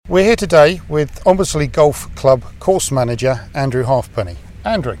We're here today with Ombersley Golf Club course manager Andrew Halfpenny.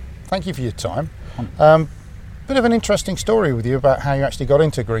 Andrew, thank you for your time. Bit of an interesting story with you about how you actually got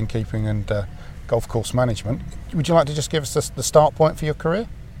into greenkeeping and golf course management. Would you like to just give us the start point for your career?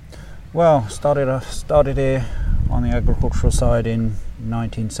 Well, started here on the agricultural side in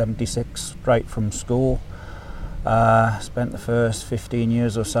 1976, straight from school. Spent the first 15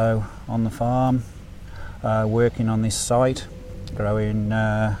 years or so on the farm, working on this site, growing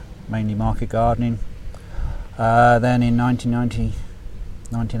mainly market gardening. Then in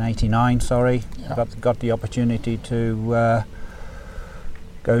 1989, got the opportunity to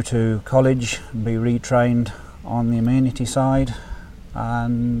go to college and be retrained on the amenity side,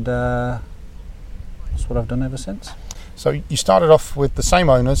 and that's what I've done ever since. So you started off with the same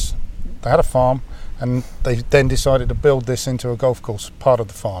owners, they had a farm, and they then decided to build this into a golf course, part of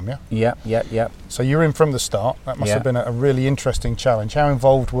the farm, yeah? Yeah. So you were in from the start. That must have been a really interesting challenge. How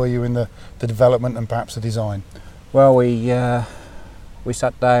involved were you in the development and perhaps the design? Well, we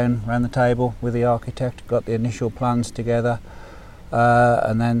sat down around the table with the architect, got the initial plans together,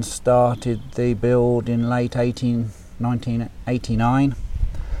 and then started the build in late 1989.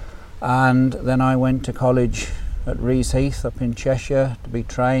 And then I went to college at Rees Heath up in Cheshire to be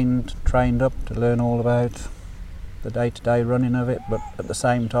trained up to learn all about the day-to-day running of it, but at the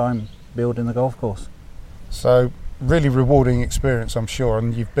same time building the golf course. So really rewarding experience, I'm sure.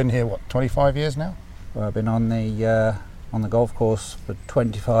 And you've been here, 25 years now? Well, I've been on the golf course for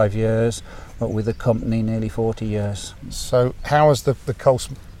 25 years, but with the company nearly 40 years. So how has the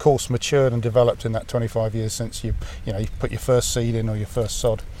course matured and developed in that 25 years since you put your first seed in or your first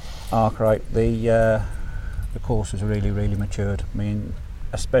sod? Right. The course has really matured. I mean,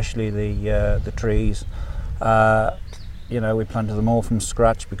 especially the trees. We planted them all from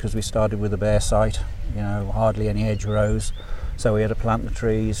scratch because we started with a bare site. Hardly any hedgerows. So we had to plant the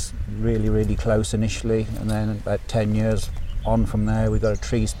trees really close initially, and then about 10 years on from there we got a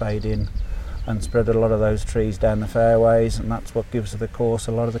tree spade in and spread a lot of those trees down the fairways, and that's what gives the course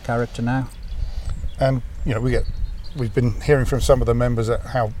a lot of the character now. And we've been hearing from some of the members at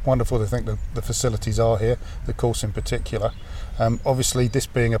how wonderful they think the facilities are here, the course in particular. Obviously, this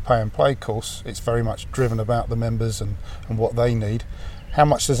being a pay and play course, it's very much driven about the members and what they need. How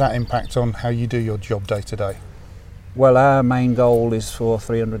much does that impact on how you do your job day to day? Well, our main goal is for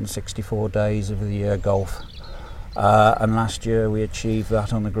 364 days of the year golf. And last year we achieved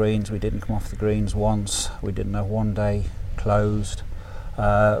that on the greens. We didn't come off the greens once. We didn't have one day closed,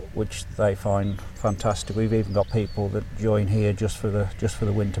 which they find fantastic. We've even got people that join here just for the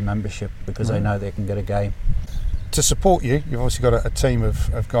winter membership because they know they can get a game. To support you, you've obviously got a team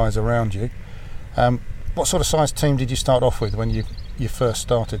of guys around you. What sort of size team did you start off with when you first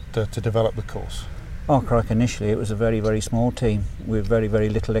started to develop the course? Initially it was a very small team with very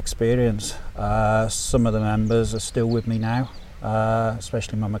little experience. Some of the members are still with me now,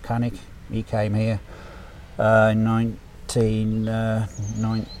 especially my mechanic. He came here in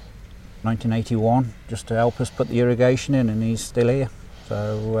 1981 just to help us put the irrigation in, and he's still here.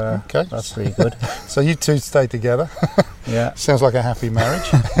 So that's pretty good. So you two stay together. Yeah. Sounds like a happy marriage.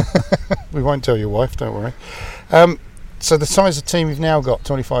 We won't tell your wife, don't worry. So the size of team you've now got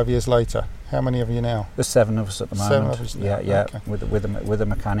 25 years later, how many of you now? There's 7 of us at the moment. 7 of us now. Yeah. Okay. With a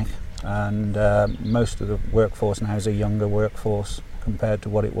mechanic, and most of the workforce now is a younger workforce compared to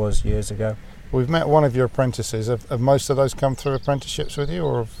what it was years ago. We've met one of your apprentices. Have most of those come through apprenticeships with you,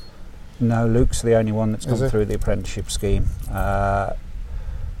 or? No, Luke's the only one that's come through the apprenticeship scheme.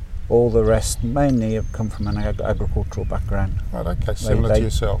 All the rest mainly have come from an agricultural background. Right, okay, similar to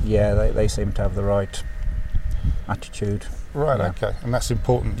yourself. Yeah, they seem to have the right attitude. Right, yeah. Okay, and that's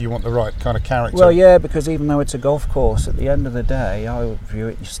important. You want the right kind of character. Well, yeah, because even though it's a golf course, at the end of the day, I would view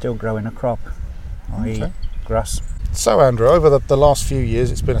it, you're still growing a crop, i.e. grass. So, Andrew, over the last few years,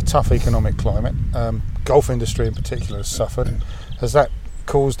 it's been a tough economic climate. Golf industry in particular has suffered. Has that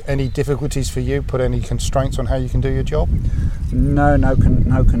caused any difficulties for you? Put any constraints on how you can do your job? No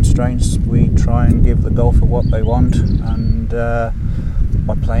constraints. We try and give the golfer what they want, and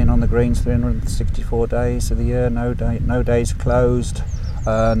by playing on the greens 364 days of the year, no days closed,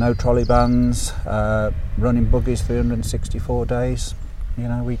 no trolley bans, running buggies 364 days.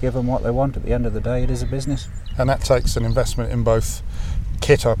 We give them what they want. At the end of the day, it is a business. And that takes an investment in both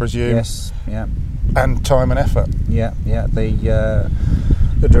kit, I presume. Yes, yeah. And time and effort. Yeah. The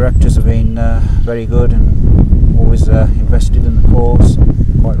directors have been very good and always invested in the course,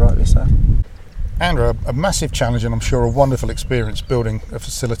 quite rightly so. Andrew, a massive challenge and I'm sure a wonderful experience building a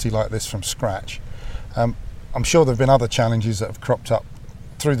facility like this from scratch. I'm sure there have been other challenges that have cropped up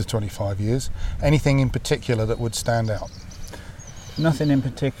through the 25 years. Anything in particular that would stand out? Nothing in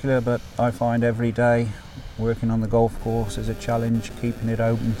particular, but I find every day working on the golf course is a challenge, keeping it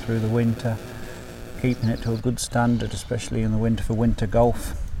open through the winter, keeping it to a good standard, especially in the winter for winter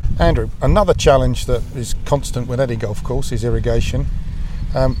golf. Andrew, another challenge that is constant with any golf course is irrigation.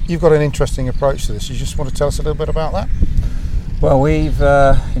 You've got an interesting approach to this. You just want to tell us a little bit about that? Well, we've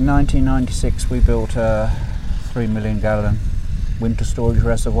in 1996 we built a 3 million gallon winter storage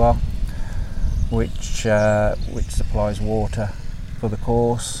reservoir, which supplies water for the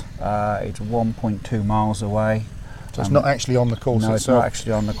course. It's 1.2 miles away. So it's not actually on the course No, itself? it's not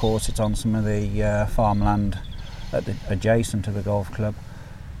actually on the course. It's on some of the farmland adjacent to the golf club.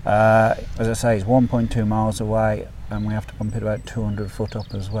 As I say, it's 1.2 miles away, and we have to pump it about 200 foot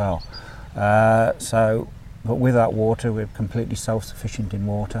up as well. But with that water, we're completely self-sufficient in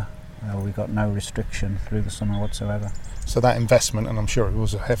water. We've got no restriction through the summer whatsoever. So that investment, and I'm sure it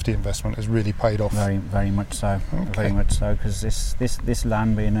was a hefty investment, has really paid off. Very, very much so. Okay. Very much so, because this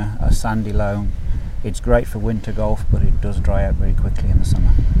land being a sandy loam, it's great for winter golf, but it does dry out very quickly in the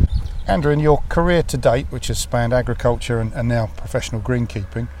summer. Andrew, in your career to date, which has spanned agriculture and now professional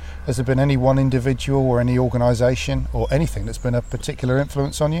greenkeeping, has there been any one individual or any organisation or anything that's been a particular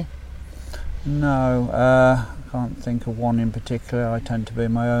influence on you? No, I can't think of one in particular. I tend to be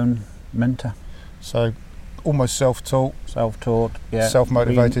my own mentor. So almost self-taught, Yeah.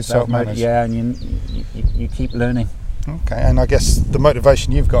 self-motivated, self-managed. Yeah, and you keep learning. Okay, and I guess the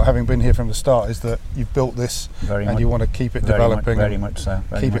motivation you've got, having been here from the start, is that you've built this you want to keep it developing. Very much so.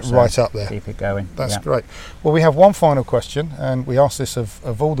 Keep it right up there. Keep it going. That's great. Well, we have one final question, and we ask this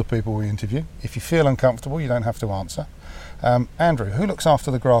of all the people we interview. If you feel uncomfortable, you don't have to answer. Andrew, who looks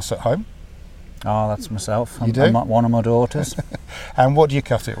after the grass at home? Oh, that's myself. You do? I'm one of my daughters. And what do you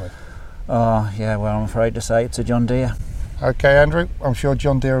cut it with? Oh, yeah, well, I'm afraid to say it's a John Deere. Okay, Andrew, I'm sure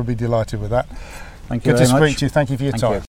John Deere will be delighted with that. Thank you Good very to much. speak to you. Thank you for your time.